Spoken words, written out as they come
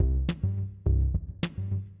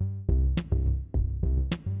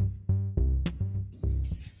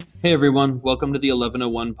Hey everyone, welcome to the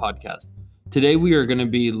 1101 podcast. Today we are going to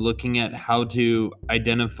be looking at how to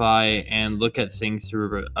identify and look at things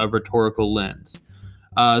through a rhetorical lens.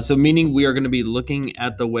 So, meaning we are going to be looking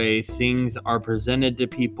at the way things are presented to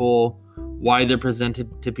people, why they're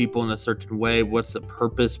presented to people in a certain way, what's the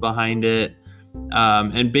purpose behind it,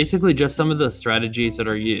 and basically just some of the strategies that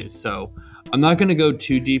are used. So, I'm not going to go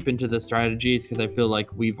too deep into the strategies because I feel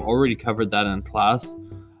like we've already covered that in class.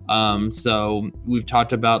 So we've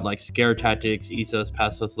talked about like scare tactics, ESOS,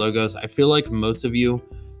 pathos, logos. I feel like most of you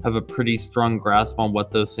have a pretty strong grasp on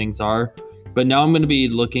what those things are. But now I'm going to be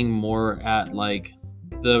looking more at like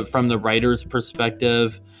from the writer's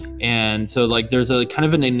perspective. And so like there's a kind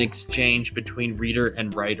of an exchange between reader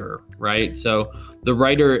and writer, right? So the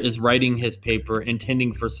writer is writing his paper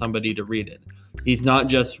intending for somebody to read it. He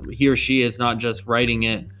or she is not just writing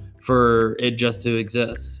it for it just to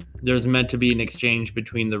exist. There's meant to be an exchange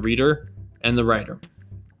between the reader and the writer.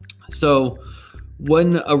 So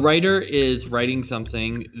when a writer is writing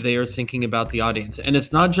something, they are thinking about the audience. And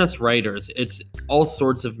it's not just writers, it's all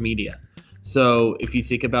sorts of media. So if you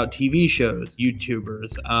think about TV shows,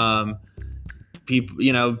 YouTubers,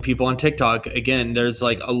 people on TikTok, again, there's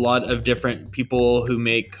like a lot of different people who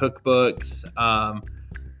make cookbooks.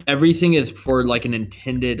 Everything is for like an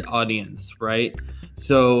intended audience, right?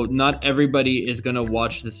 So not everybody is going to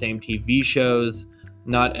watch the same TV shows.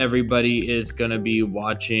 Not everybody is going to be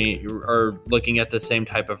watching or looking at the same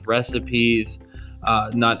type of recipes.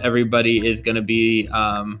 Not everybody is going to be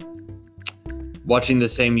watching the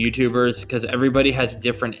same YouTubers because everybody has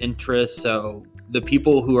different interests. So the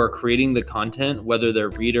people who are creating the content, whether they're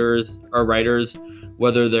readers or writers,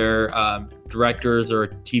 whether they're directors or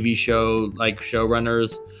TV show like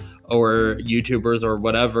showrunners or YouTubers or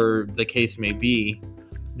whatever the case may be,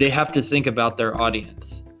 they have to think about their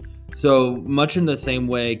audience. So much in the same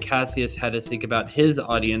way Cassius had to think about his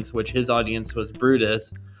audience, which his audience was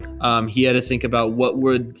Brutus. He had to think about what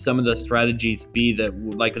would some of the strategies be that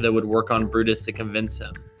would work on Brutus to convince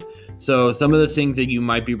him. So some of the things that you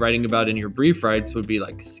might be writing about in your brief writes would be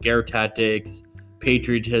like scare tactics,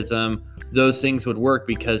 patriotism. Those things would work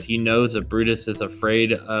because he knows that Brutus is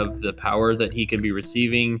afraid of the power that he can be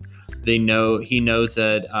receiving. He knows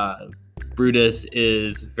that Brutus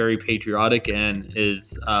is very patriotic and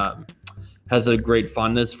has a great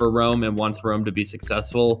fondness for Rome and wants Rome to be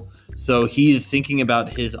successful. So he's thinking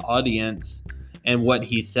about his audience and what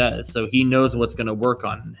he says. So he knows what's going to work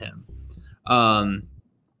on him.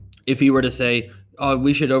 If he were to say, "Oh,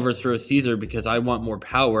 we should overthrow Caesar because I want more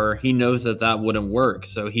power," he knows that that wouldn't work.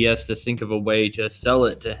 So he has to think of a way to sell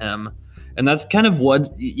it to him. And that's kind of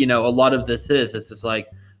what, a lot of this is. It's just like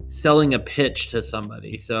selling a pitch to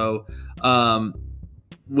somebody. So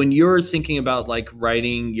when you're thinking about like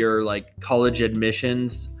writing your like college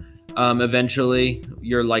admissions, eventually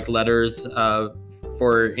your like letters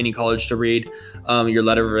for any college to read,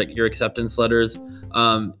 your acceptance letters,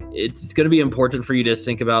 it's going to be important for you to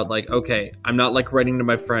think about like, okay, I'm not like writing to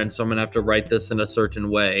my friends, so I'm going to have to write this in a certain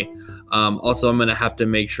way. Also, I'm going to have to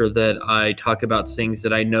make sure that I talk about things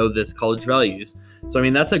that I know this college values. So, I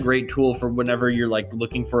mean, that's a great tool for whenever you're like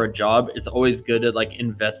looking for a job. It's always good to like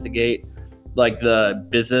investigate like the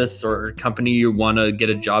business or company you want to get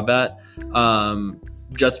a job at,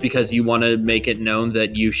 just because you want to make it known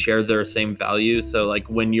that you share their same values. So like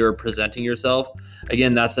when you're presenting yourself,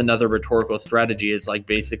 again, that's another rhetorical strategy. Is like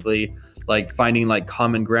basically like finding like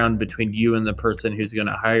common ground between you and the person who's going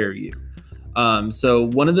to hire you. So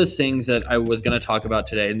one of the things that I was going to talk about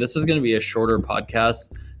today, and this is going to be a shorter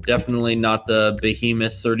podcast, definitely not the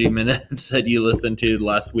behemoth 30 minutes that you listened to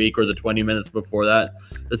last week or the 20 minutes before that.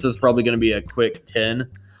 This is probably going to be a quick 10.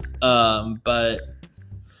 But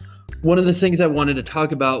one of the things I wanted to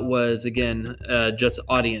talk about was, again, just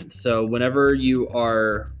audience. So whenever you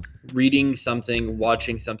are reading something,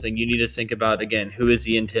 watching something, you need to think about, again, who is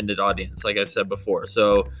the intended audience, like I've said before.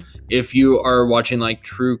 So if you are watching like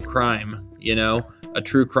true crime, a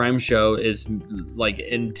true crime show is like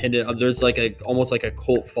intended. There's like almost like a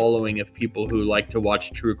cult following of people who like to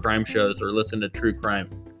watch true crime shows or listen to true crime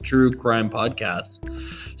podcasts.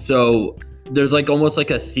 So there's like almost like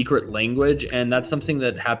a secret language, and that's something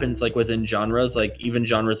that happens like within genres, like even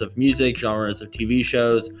genres of music, genres of TV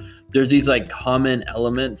shows. There's these like common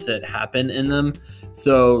elements that happen in them.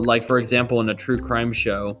 So like, for example, in a true crime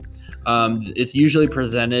show, it's usually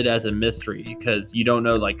presented as a mystery because you don't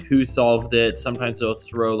know like who solved it. Sometimes they'll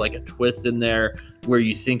throw like a twist in there where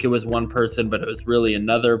you think it was one person, but it was really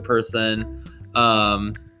another person.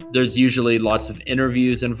 There's usually lots of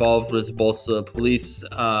interviews involved with both the police,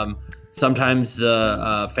 sometimes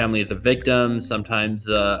the family of the victim, sometimes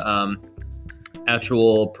the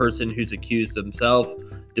actual person who's accused themselves,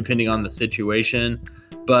 depending on the situation.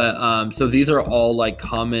 But so these are all like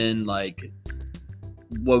common, like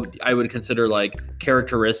what I would consider like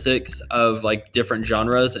characteristics of like different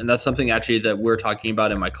genres. And that's something actually that we're talking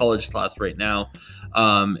about in my college class right now,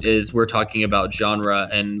 is we're talking about genre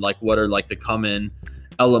and like what are like the common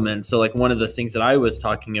elements. So like one of the things that I was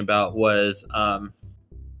talking about was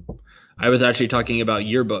I was actually talking about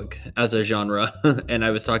yearbook as a genre. And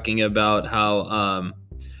I was talking about how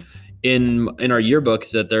in our yearbooks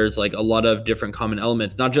that there's like a lot of different common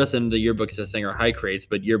elements, not just in the yearbooks that Sanger High creates,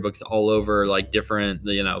 but yearbooks all over like different,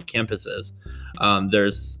 campuses.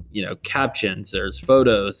 There's, captions, there's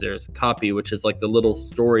photos, there's copy, which is like the little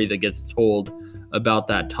story that gets told about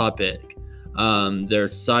that topic.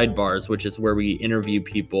 There's sidebars, which is where we interview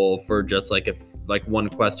people for just like one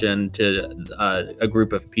question to a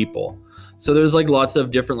group of people. So there's like lots of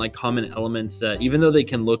different like common elements that, even though they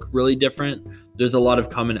can look really different, there's a lot of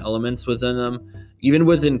common elements within them. Even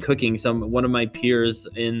within cooking, one of my peers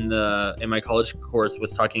in my college course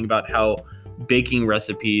was talking about how baking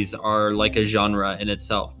recipes are like a genre in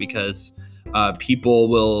itself, because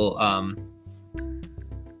people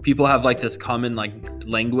have like this common like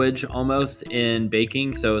language almost in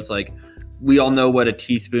baking. So it's like we all know what a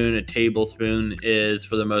teaspoon, a tablespoon is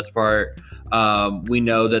for the most part. We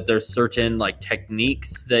know that there's certain like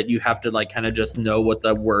techniques that you have to like kind of just know what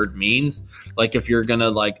the word means. Like if you're gonna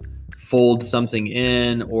like fold something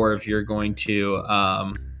in, or if you're going to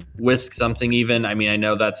whisk something even. I mean, I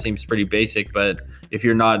know that seems pretty basic, but if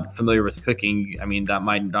you're not familiar with cooking, I mean, that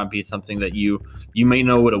might not be something that you may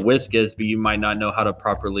know what a whisk is, but you might not know how to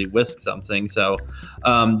properly whisk something. So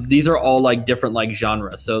these are all like different like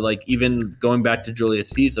genres. So like even going back to Julius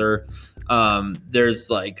Caesar, there's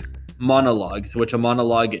like monologues, which a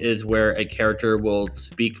monologue is where a character will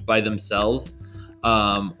speak by themselves,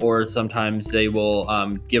 or sometimes they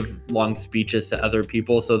will give long speeches to other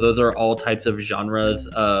people. So those are all types of genres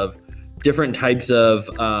of different types of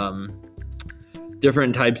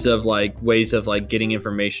like ways of like getting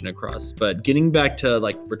information across. But getting back to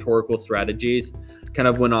like rhetorical strategies, kind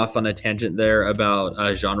of went off on a tangent there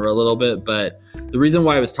about genre a little bit, but the reason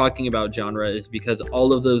why I was talking about genre is because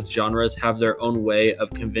all of those genres have their own way of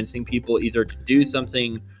convincing people either to do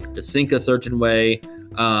something, to think a certain way,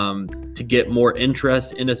 to get more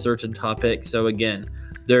interest in a certain topic. So again,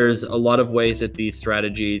 there's a lot of ways that these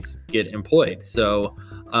strategies get employed. So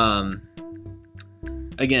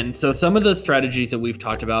so some of the strategies that we've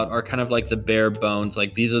talked about are kind of like the bare bones,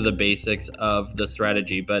 like these are the basics of the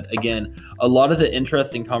strategy. But again, a lot of the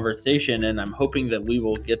interesting conversation, and I'm hoping that we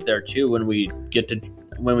will get there too when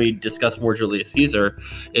we discuss more Julius Caesar,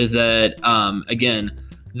 is that again,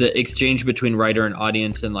 the exchange between writer and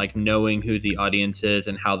audience, and like knowing who the audience is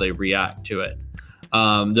and how they react to it.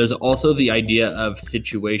 There's also the idea of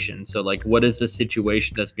situation. So like, what is the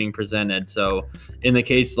situation that's being presented? So in the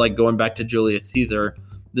case, like going back to Julius Caesar,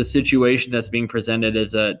 the situation that's being presented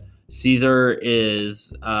is that Caesar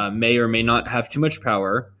may or may not have too much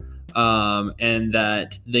power, and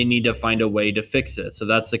that they need to find a way to fix it. So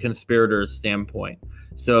that's the conspirator's standpoint.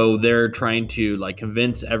 So they're trying to like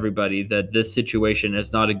convince everybody that this situation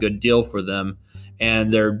is not a good deal for them.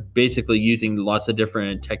 And they're basically using lots of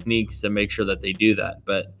different techniques to make sure that they do that.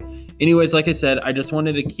 But anyways, like I said, I just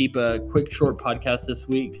wanted to keep a quick short podcast this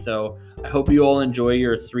week. So I hope you all enjoy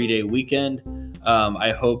your 3-day weekend.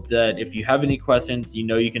 I hope that if you have any questions,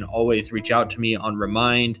 you can always reach out to me on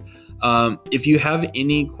Remind. If you have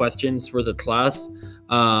any questions for the class,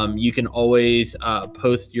 you can always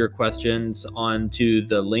post your questions onto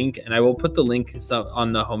the link, and I will put the link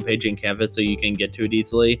on the homepage in Canvas so you can get to it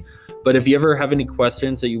easily. But if you ever have any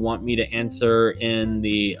questions that you want me to answer in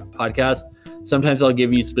the podcast, sometimes I'll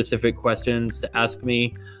give you specific questions to ask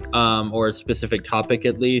me, or a specific topic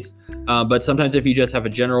at least. But sometimes if you just have a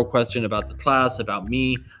general question about the class, about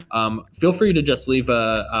me, feel free to just leave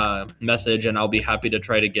a message, and I'll be happy to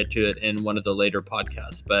try to get to it in one of the later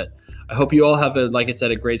podcasts. But I hope you all have like I said,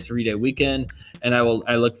 a great 3-day weekend, and I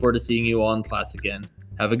look forward to seeing you all in class again.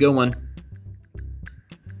 Have a good one.